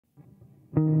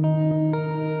You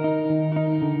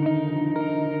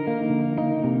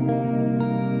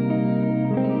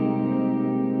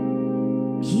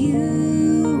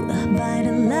by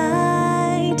the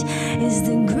light is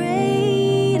the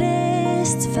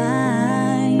greatest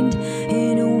find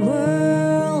in a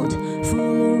world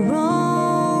full of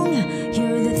wrong.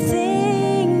 You're the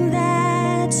thing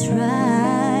that's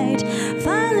right.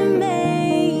 Finally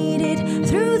made it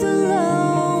through the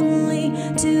lonely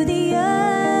to the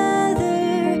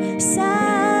other side.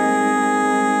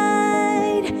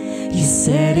 You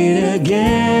said it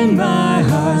again, my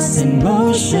heart's in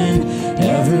motion.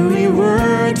 Every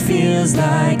word feels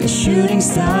like a shooting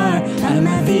star. I'm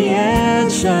at the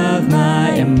edge of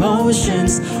my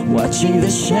emotions, watching the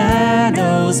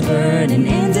shadows burning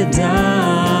in the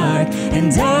dark.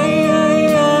 And I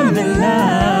am in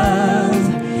love,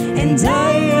 and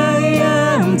I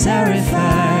am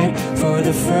terrified for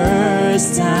the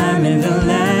first time and the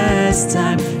last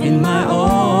time in my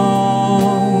only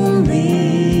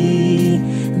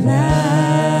life.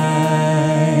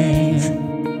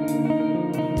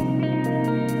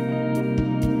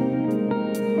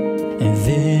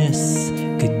 This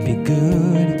could be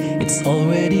good, it's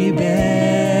already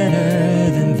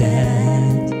better than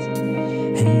that.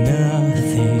 And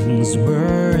nothing's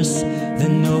worse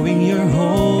than knowing you're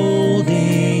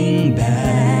holding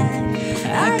back.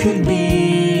 I could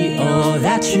be all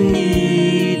that you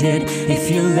needed if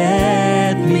you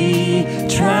let me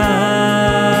try.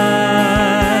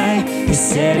 You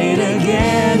said it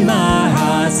again, my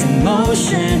heart's in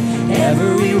motion.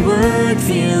 Every word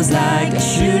feels like a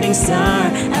shooting star.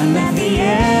 I'm at the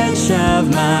edge of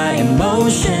my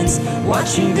emotions,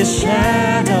 watching the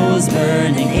shadows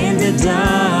burning in the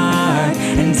dark.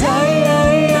 And I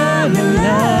am in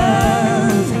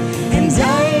love, and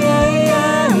I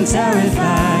am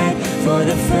terrified for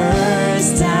the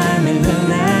first time and the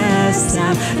last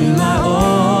time in my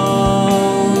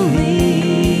only.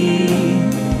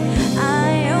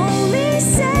 I only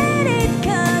said it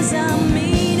 'cause I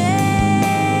mean it.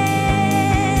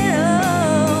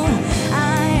 Oh,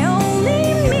 I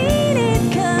only mean it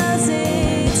 'cause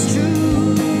it's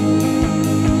true.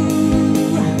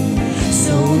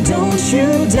 So don't you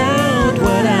doubt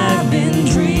what I've been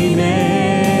dreaming,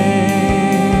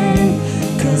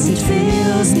 'cause it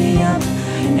fills me up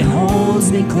and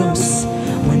holds me close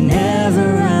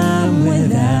whenever I'm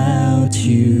without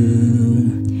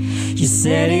you. You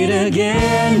said it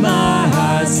again, my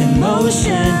heart's in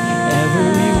motion.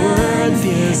 Every word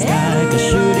feels like a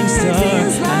shooting star.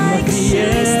 I'm at the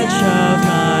edge of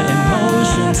my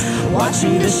emotions,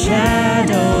 watching the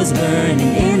shadows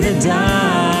burning in the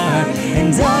dark.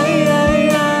 And I